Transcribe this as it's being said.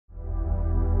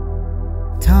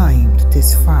time to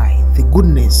testify the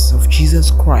goodness of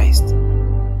Jesus Christ.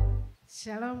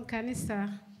 Shalom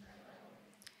kanisa.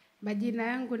 Majina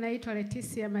yangu naitwa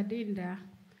Leticia Madinda.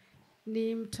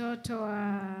 Ni mtoto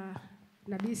wa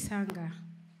Nabii Sanga.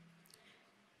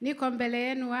 Niko mbele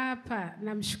yenu hapa,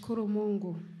 namshukuru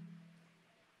Mungu.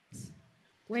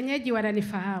 Wenyeji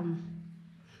wananifahamu.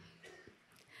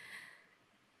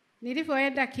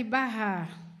 Nilipoenda Kibaha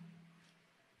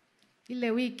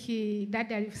ile wiki,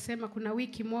 dada alisema kuna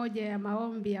wiki moja ya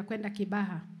maombi ya kwenda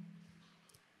Kibaha.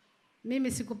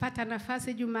 Mimi sikupata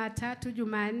nafasi Jumatatu,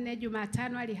 Jumanne,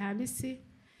 Jumatano, Alhamisi,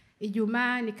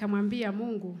 Ijumaa nikamwambia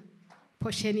Mungu,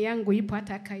 posheni yangu ipo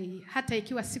hata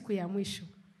ikiwa siku ya mwisho.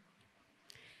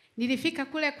 Nilifika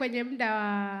kule kwenye muda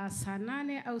wa saa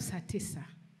 8 au saa 9.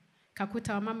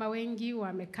 Kakuta wamama wengi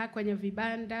wamekaa kwenye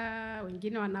vibanda,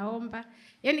 wengine wanaomba.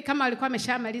 Yaani kama walikuwa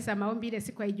wameshamaliza maombi ile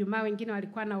siku ya Ijumaa, wengine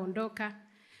walikuwa naondoka.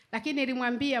 Lakini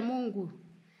nilimwambia Mungu,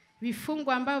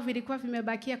 vifungo ambavyo vilikuwa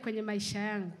vimebakia kwenye maisha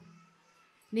yangu,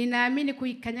 ninaamini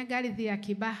kuikanyaga ardhi ya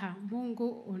Kibaha, Mungu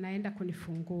unaenda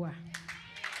kunifungua.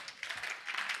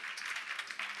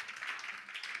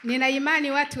 Nina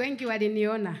imani watu wengi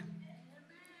waliniona.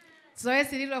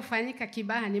 Zoezi lililofanyika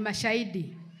Kibaha ni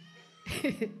mashahidi.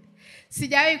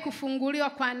 Sijawahi kufunguliwa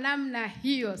kwa namna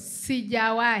hiyo,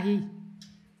 sijawahi.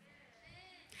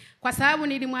 Kwa sababu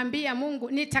nilimwambia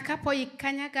Mungu,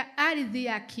 nitakapoikanyaga ardhi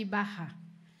ya Kibaha,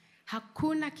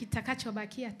 hakuna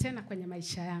kitakachobakia tena kwenye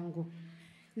maisha yangu.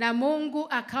 Na Mungu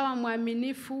akawa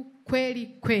mwaminifu kweli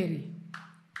kweli.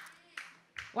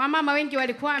 Wamama wengi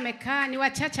walikuwa wamekaa, ni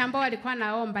wachache ambao walikuwa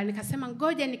naomba. Nikasema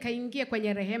ngoja nikaingie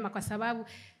kwenye rehema, kwa sababu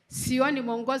sioni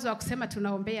mwongozo wa kusema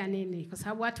tunaombea nini, kwa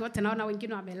sababu watu wote naona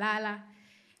wengine wamelala.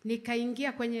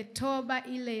 Nikaingia kwenye toba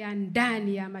ile ya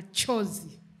ndani ya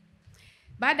machozi.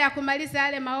 Baada ya kumaliza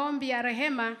yale maombi ya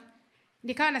rehema,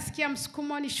 nikawa nasikia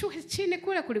msukumo nishuke chini,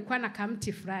 kule kulikuwa na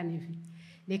kamti fulani hivi.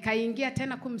 Nikaingia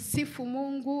tena kumsifu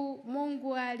Mungu.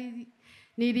 Mungu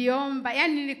niliomba,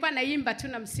 yani nilikuwa naimba tu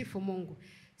na msifu Mungu.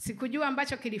 Sikujua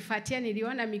ambacho kilifuatia,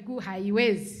 niliona miguu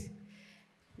haiwezi.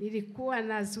 Nilikuwa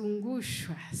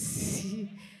nazungushwa.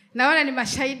 Naona ni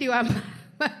mashahidi wa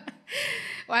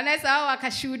wanaweza hao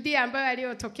wakashuhudia ambayo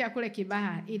yaliyotokea kule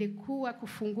Kibaha. Ilikuwa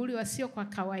kufunguliwa sio kwa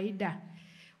kawaida.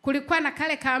 Kulikuwa na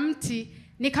kale kamti,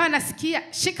 nikawa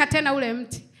nasikia shika tena ule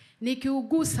mti.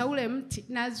 Nikiugusa ule mti,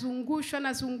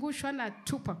 nazungushwa na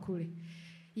tupa kule.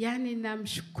 Yani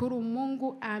namshukuru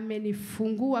Mungu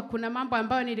amenifungua. Kuna mambo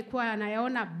ambayo nilikuwa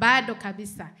nayaona bado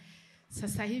kabisa.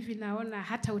 Sasa hivi naona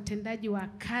hata utendaji wa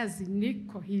kazi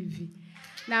niko hivi.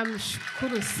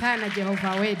 Namshukuru sana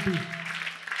Jehova wetu.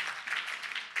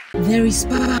 There is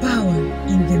power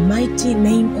in the mighty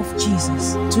name of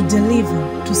Jesus to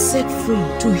deliver, to set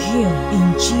free, to heal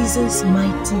in Jesus'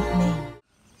 mighty name.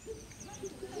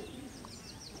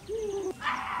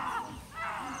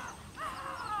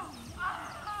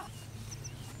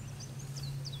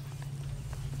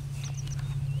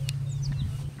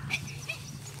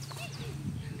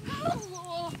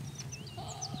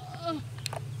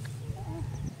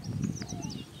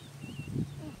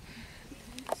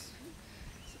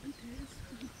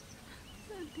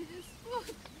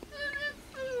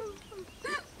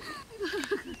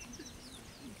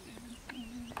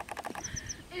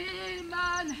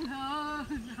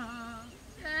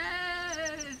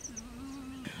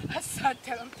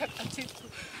 Asante Mtakatifu.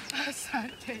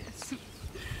 Asante Yesu.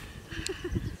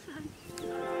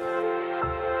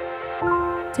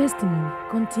 Testimony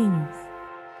continues.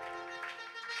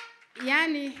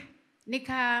 Yani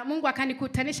Mungu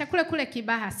akanikutanisha kule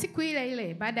Kibaha siku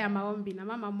ile baada ya maombi na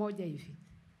mama mmoja hivi.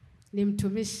 Ni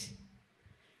mtumishi.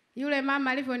 Yule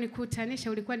mama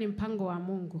alivyonikutanisha ulikuwa ni mpango wa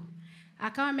Mungu.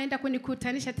 Akawa ameenda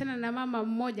kunikutanisha tena na mama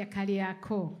mmoja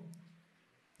Kariakoo.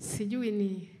 Sijui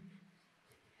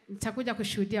nitakuja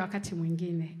kushuhudia wakati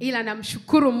mwingine. Ila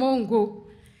namshukuru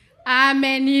Mungu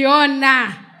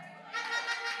ameniona.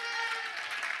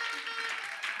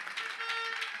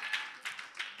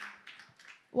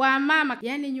 Wamama,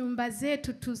 yani nyumba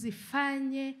zetu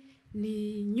tuzifanye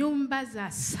ni nyumba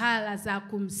za sala za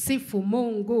kumsifu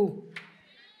Mungu.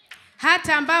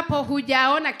 Hata ambapo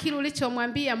hujaona kile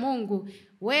ulichomwambia Mungu,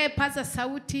 wewe paza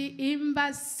sauti,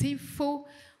 imba, sifu,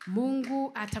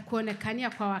 Mungu atakuonekania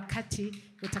kwa wakati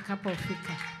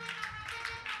utakapofika.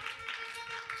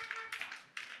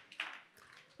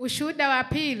 Ushuhuda wa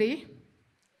pili.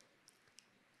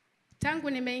 Tangu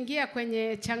nimeingia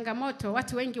kwenye changamoto,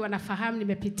 watu wengi wanafahamu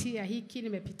nimepitia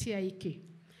hiki.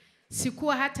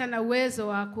 Sikuwa hata na uwezo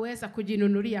wa kuweza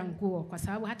kujinunulia nguo, kwa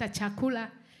sababu hata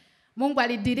chakula Mungu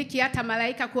alidiriki hata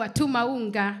malaika kuwatuma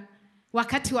unga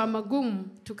wakati wa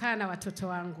magumu tukaa na watoto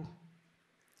wangu.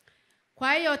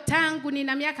 Kwa hiyo tangu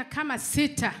nina miaka kama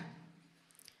 6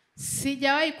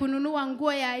 sijawahi kununua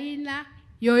nguo ya aina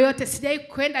yoyote, sijawahi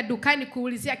kwenda dukani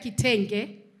kuulizia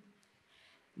kitenge.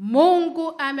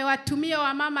 Mungu amewatumia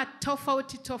wamama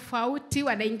tofauti tofauti,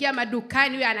 wanaingia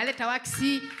madukani, huyu analeta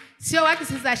waksi, sio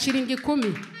waksi za shilingi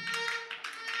 10.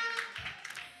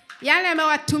 Yale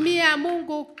amewatumia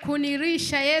Mungu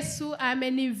kunirisha. Yesu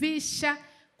amenivisha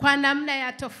kwa namna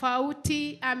ya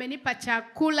tofauti, amenipa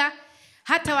chakula.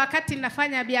 Hata wakati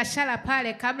nafanya biashara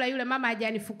pale, kabla yule mama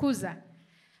hajanifukuza,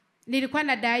 nilikuwa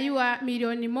nadaiwa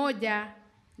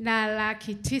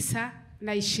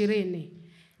 1,920,000.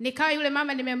 Nikawa yule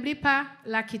mama nimemlipa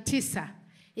 900,000.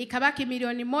 Ikabaki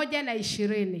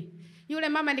 1,120,000. Yule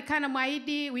mama nikana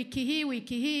muahidi wiki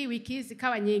hii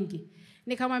zikawa nyingi.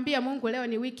 Nikamwambia Mungu, leo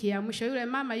ni wiki ya mwisho. Yule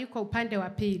mama yuko upande wa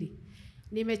pili.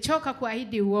 Nimechoka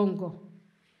kuahidi uongo.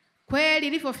 Kweli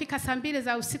ilipofika saa 2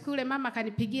 za usiku, yule mama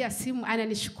akanipigia simu,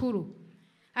 ananishukuru.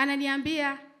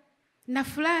 Ananiambia,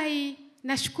 "Nafurahi,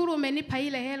 nashukuru umenipa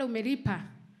ile hela umelipa."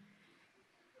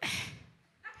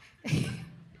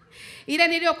 Ile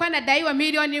niliyokuwa nadaiwa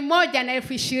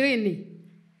 1,120,000.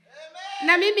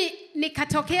 Na mimi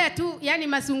nikatokea tu, yani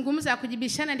mazungumzo ya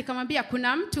kujibishana, nikamwambia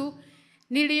kuna mtu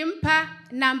nilimpa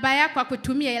namba yako ya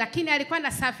kutumia, lakini alikuwa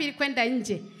anasafiri kwenda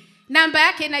nje. Namba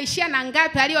yake inaishia na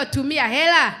ngapi aliyotumia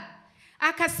hela?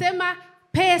 Akasema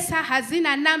pesa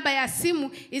hazina namba ya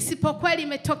simu isipokuwa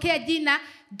limetokea jina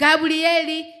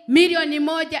Gabrieli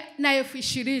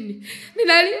 1,120,000.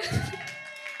 Ninalia.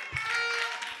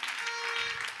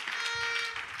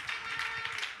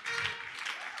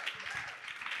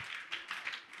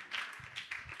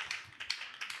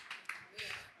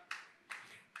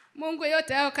 Mungu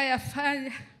yote hao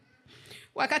kayafanya.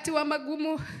 Wakati wa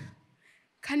magumu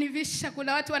kanivisha.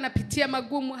 Kuna watu wanapitia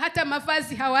magumu, hata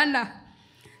mavazi hawana.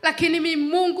 Lakini mimi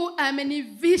Mungu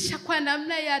amenivisha kwa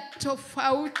namna ya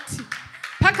tofauti.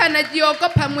 Paka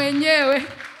najiogopa mwenyewe.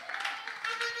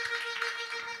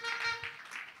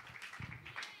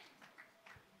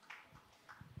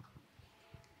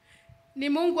 Ni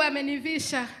Mungu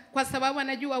amenivisha kwa sababu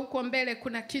anajua huko mbele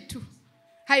kuna kitu.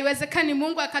 Haiwezekani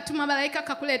Mungu akatuma malaika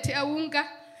akakuletea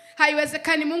unga.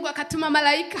 Haiwezekani Mungu akatuma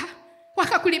malaika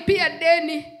wakakulipia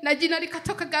deni na jina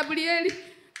likatoka Gabrieli.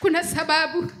 Kuna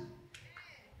sababu.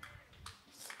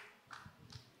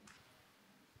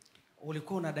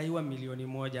 Ulikuwa unadaiwa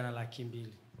 1,102,000.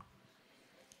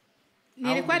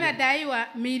 Nilikuwa nadaiwa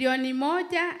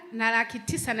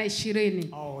 1,920,000.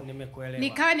 Oh, nimekuelewa.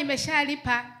 Nikawa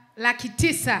nimeshalipa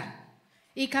 900,000.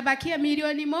 Ikabakia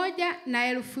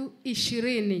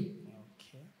 1,120,000.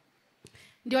 Okay.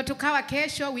 Ndio tukawa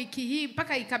kesho wiki hii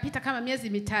mpaka ikapita kama miezi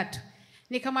 3.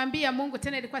 Nikamwambia Mungu,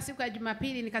 tena ilikuwa siku ya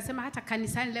Jumapili, nikasema hata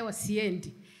kanisani leo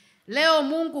siendi. Leo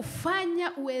Mungu,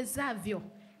 fanya uwezavyo.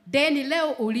 Deni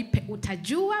leo ulipe,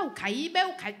 utajua, ukaibe,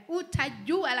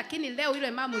 utajua, lakini leo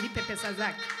yule mama ulipe pesa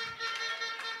zake.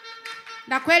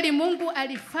 Na kweli Mungu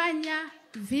alifanya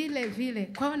vile vile.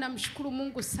 Kwa hiyo namshukuru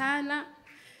Mungu sana.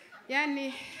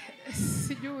 Yani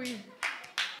sijui.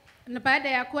 Na baada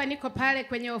ya kuwa niko pale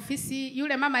kwenye ofisi,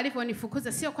 yule mama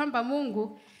alivyonifukuza, sio kwamba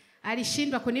Mungu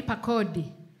alishindwa kunipa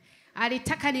kodi.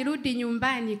 Alitaka nirudi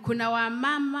nyumbani. Kuna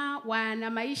wamama wana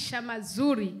maisha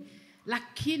mazuri,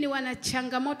 lakini wana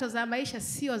changamoto za maisha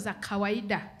sio za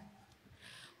kawaida.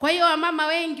 Kwa hiyo wamama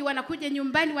wengi wanakuja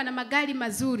nyumbani, wana magari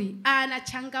mazuri, ana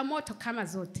changamoto kama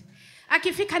zote.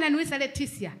 Akifika ananiuliza,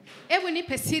 Leticia, hebu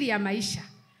nipe siri ya maisha.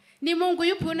 Ni Mungu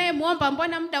yupi unayemuomba?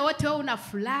 Mbona muda wote wewe una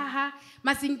furaha,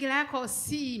 mazingira yako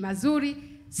si mazuri?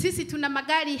 Sisi tuna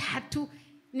magari hatu.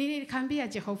 Nikamwambia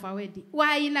Jehova wedi, wa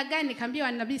aina gani? Nikamwambia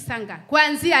wa Nabii Sanga,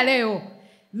 kuanzia leo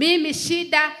mimi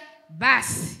shida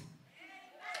basi.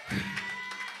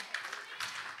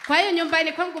 Kwa hiyo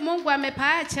nyumbani kwangu Mungu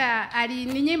amepaacha.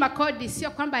 Alininyima kodi,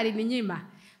 sio kwamba alininyima.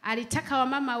 Alitaka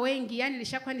wamama wengi, yani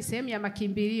lishakuwa ni sehemu ya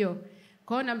makimbilio.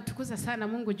 Kwa hiyo namtukuza sana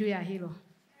Mungu juu ya hilo.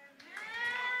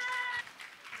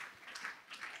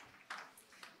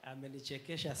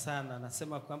 Amenichekesha sana.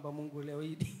 Nasema kwamba Mungu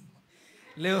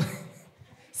leo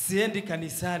siendi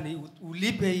kanisani,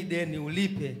 ulipe hii deni,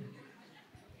 ulipe.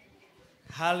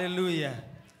 Haleluya.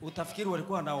 Utafikiri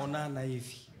walikuwa wanaonana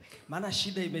hivi. Maana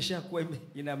shida imeshakuwa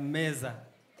inammeza.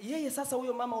 Yeye sasa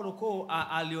huyo mama ulikuwa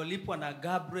aliolipwa na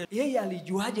Gabriel, yeye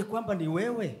alijuaje kwamba ni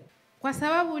wewe? Kwa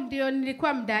sababu ndio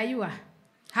nilikuwa mdaiwa.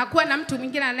 Hakuwa na mtu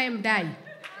mwingine anayemdai.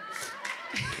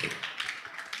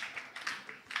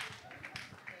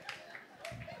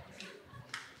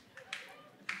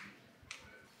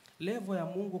 Level ya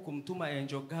Mungu kumtuma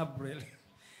Angel Gabriel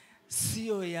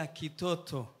sio ya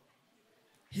kitoto.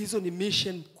 Hizo ni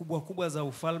mission kubwa kubwa za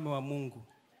ufalme wa Mungu.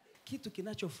 kitu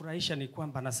kinachofurahisha ni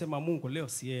kwamba nasema Mungu leo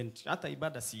siendi, hata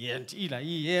ibada siendi, ila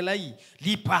hii hela hii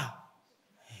lipa.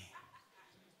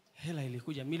 Hela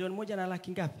ilikuja 1,000,000 na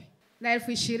laki ngapi? Na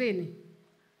 20,000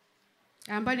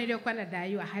 ambayo niliyokuwa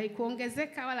nadaiwa,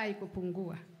 haikuongezeka wala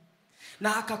haikupungua.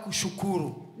 Na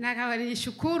akakushukuru. Na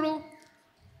akanishukuru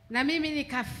na mimi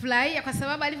nikafurahia kwa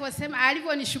sababu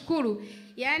alivyonishukuru,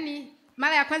 yani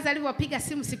mara ya kwanza alivyopiga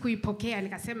simu sikuipokea,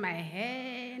 nikasema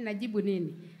najibu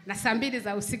nini? Na saa 2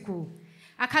 za usiku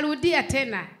akarudia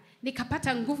tena,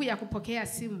 nikapata nguvu ya kupokea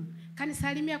simu.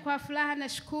 Kanisalimia kwa furaha,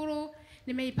 nashukuru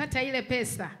nimeipata ile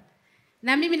pesa.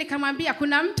 Na mimi nikamwambia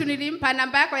kuna mtu nilimpa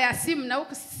namba yako ya simu na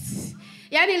huko,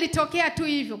 yani ilitokea tu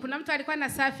hivyo. Kuna mtu alikuwa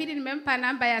anasafiri, nimempa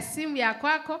namba ya simu ya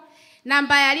kwako.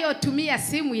 Namba aliyotumia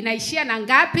simu inaishia na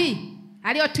ngapi?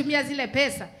 Aliyotumia zile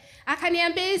pesa.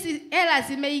 Akaniambia hizi hela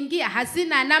zimeingia,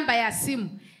 hazina namba ya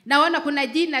simu. Naona kuna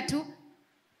jina tu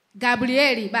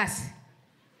Gabrieli basi.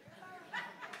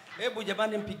 Hebu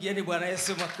jamani mpigieni Bwana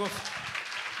Yesu makofi.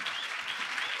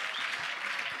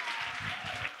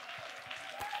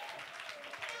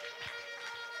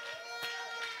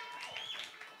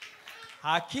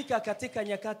 Hakika katika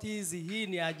nyakati hizi, hii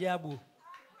ni ajabu.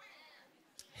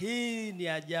 Hii ni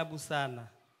ajabu sana.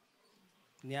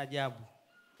 Ni ajabu.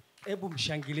 Hebu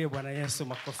mshangilie Bwana Yesu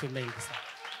makofi mengi sana.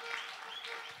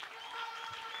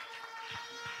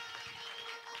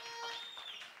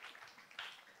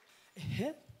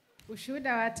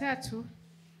 Ushuhuda wa 3.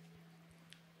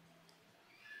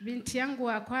 Binti yangu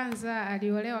wa kwanza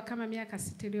aliolewa kama miaka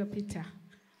 6 iliyopita.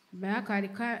 Mume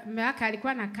wake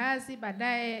alikuwa na kazi,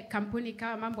 baadaye kampuni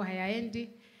ikawa mambo hayaendi,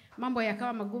 mambo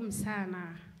yakawa magumu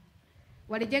sana.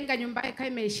 Walijenga nyumba ikawa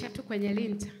imeishia tu kwenye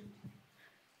linta.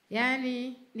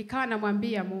 Yani nikawa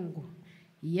namwambia Mungu,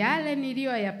 yale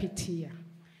niliyoyapitia,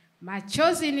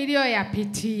 machozi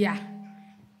niliyoyapitia,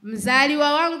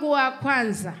 mzaliwa wangu wa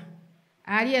kwanza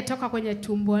aliyetoka kwenye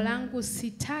tumbo langu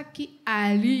sitaki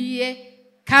aliye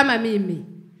kama mimi.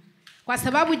 Kwa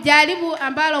sababu jaribu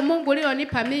ambalo Mungu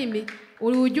lionipa mimi,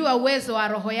 ulijua uwezo wa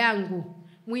roho yangu,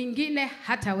 mwingine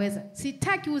hataweza.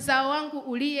 Sitaki uzao wangu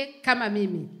ulie kama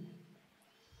mimi.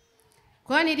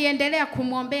 Kwa hiyo niliendelea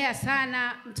kumwombea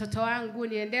sana mtoto wangu,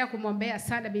 niliendelea kumwombea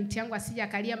sana binti yangu asije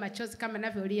akalia machozi kama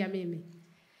ninavyolia mimi.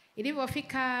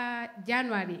 Ilipofika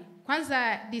Januari,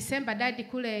 kwanza Disemba, dadi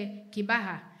kule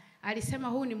Kibaha alisema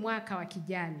huu ni mwaka wa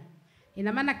kijani.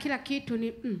 Ina maana kila kitu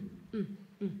ni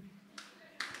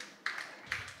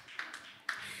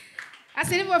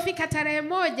Ilipofika tarehe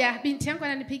 1, binti yangu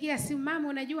ananipigia simu, mama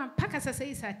unajua mpaka sasa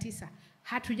hii saa 9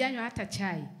 hatujanywa hata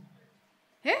chai.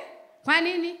 Kwa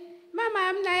nini? Mama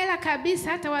hamna hela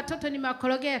kabisa, hata watoto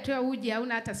nimewakorogea tu uji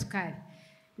hauna hata sukari.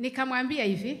 Nikamwambia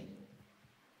hivi,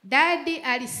 dadi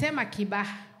alisema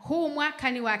Kibaha, huu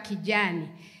mwaka ni wa kijani.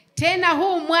 Tena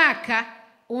huu mwaka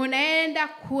unaenda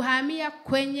kuhamia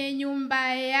kwenye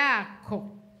nyumba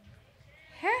yako.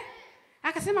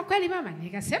 Akasema kweli mama?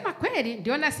 Nikasema kweli,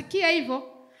 ndio nasikia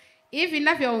hivyo. Hivi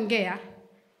ninavyoongea,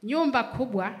 nyumba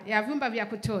kubwa ya vyumba vya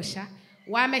kutosha,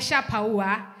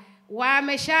 wameshapaua,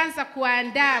 wameshaanza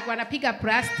kuandaa, wanapiga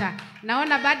plasta.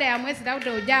 Naona baada ya mwezi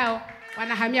Dauda ujao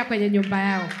wanahamia kwenye nyumba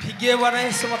yao. Pigie Bwana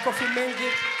Yesu makofi mengi.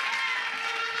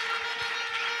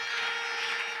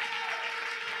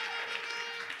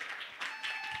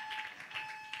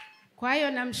 Kwa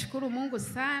hiyo namshukuru Mungu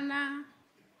sana.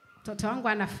 Mtoto wangu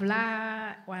ana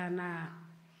furaha,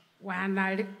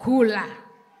 wanakula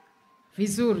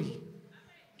vizuri.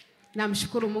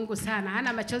 Namshukuru Mungu sana.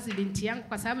 Hana machozi binti yangu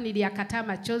kwa sababu niliyakataa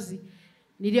machozi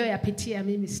niliyoyapitia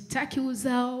mimi. Sitaki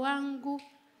uzao wangu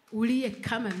ulie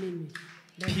kama mimi.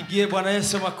 Pigie Bwana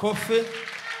Yesu makofi.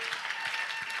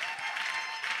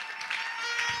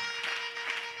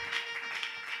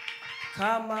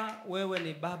 Kama wewe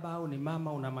ni baba au ni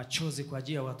mama una machozi kwa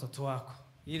ajili ya watoto wako,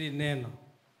 hili neno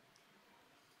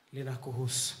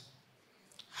linakuhusu.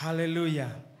 Haleluya.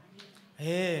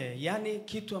 Yani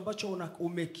kitu ambacho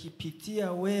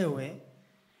umekipitia wewe,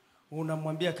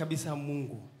 unamwambia kabisa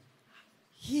Mungu,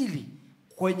 hili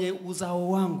kwenye uzao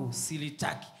wangu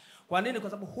silitaki. Kwa nini? Kwa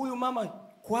sababu huyu mama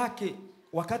kwake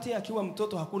wakati akiwa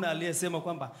mtoto hakuna aliyesema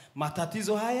kwamba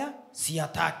matatizo haya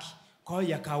siyataki. Kwa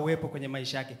hiyo yakawepo kwenye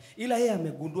maisha yake. Ila yeye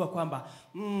amegundua kwamba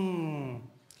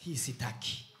hii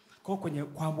sitaki.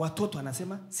 Kwa watoto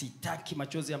anasema sitaki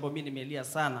machozi ambayo mimi nimelia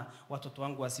sana watoto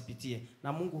wangu wasipitie.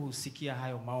 Na Mungu husikia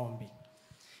hayo maombi.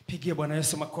 Pigie Bwana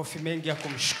Yesu makofi mengi ya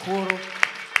kumshukuru.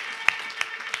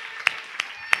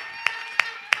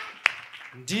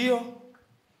 Ndio.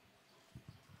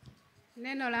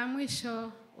 Neno la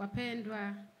mwisho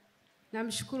wapendwa,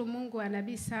 namshukuru Mungu wa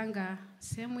Nabii Sanga.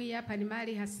 Sehemu hii hapa ni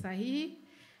mahali sahihi.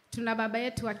 tuna baba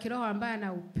yetu wa kiroho ambaye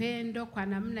ana upendo kwa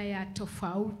namna ya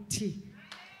tofauti.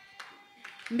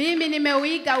 Mimi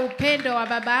nimeuiga upendo wa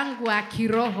babangu wa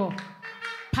kiroho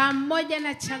pamoja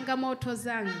na changamoto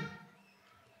zangu.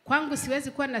 Kwangu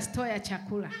siwezi kuwa na store ya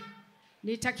chakula.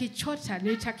 Nitakichota,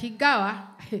 nitakigawa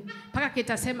mpaka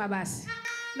kitasema basi.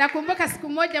 Nakumbuka siku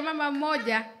moja mama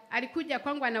mmoja alikuja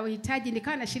kwangu ana uhitaji,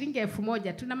 nikawa na shilingi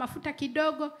 1000. Tuna mafuta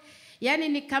kidogo, yani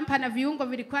nikampa na viungo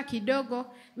vilikuwa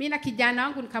kidogo. Mimi na kijana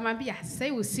wangu nikamwambia sasa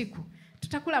hivi usiku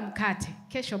tutakula mkate,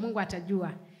 kesho Mungu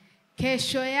atajua.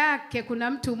 Kesho yake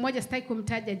kuna mtu mmoja sitaki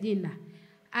kumtaja jina,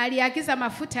 aliagiza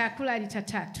mafuta ya kula lita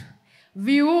 3.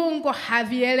 Viungo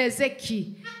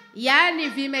havielezeki. Yani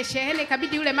vimesheheni,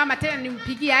 kabidi yule mama tena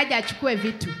nimpigie aje achukue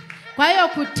vitu. Kwa hiyo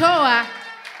kutoa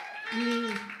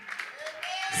ni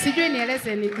sijui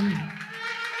nieleze ni.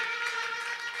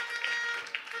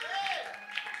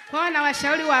 Kwa na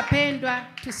washauri wapendwa,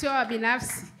 tusio wa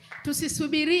binafsi.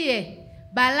 Tusisubirie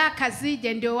baraka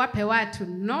zije ndio wape watu.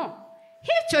 No.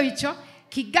 Hicho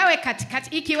kigawe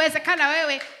katikati. Ikiwezekana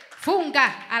wewe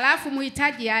funga alafu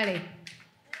muhitaji yale.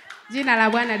 Jina la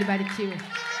Bwana libarikiwe.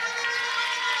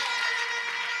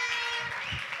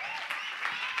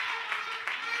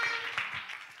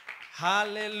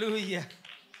 Haleluya.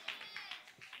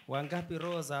 Wangapi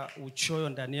roho za uchoyo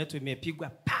ndani yetu imepigwa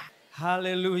pa?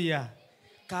 Haleluya.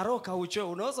 Karoka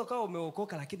uchoyo, unaweza kuwa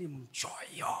umeokoka lakini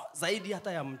mchoyo zaidi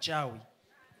hata ya mchawi.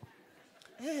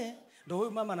 Ndio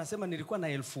huyu mama anasema nilikuwa na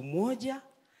 1000,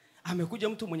 amekuja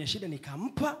mtu mwenye shida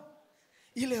nikampa.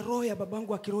 Ile roho ya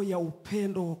babangu wa kiroho ya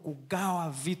upendo kugawa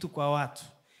vitu kwa watu.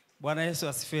 Bwana Yesu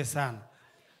asifiwe sana.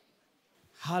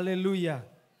 Haleluya.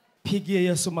 Pigie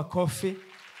Yesu makofi.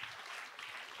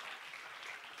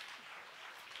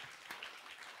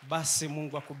 Basi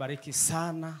Mungu akubariki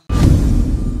sana.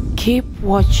 Keep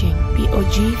watching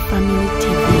POG Family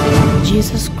TV.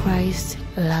 Jesus Christ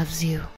loves you.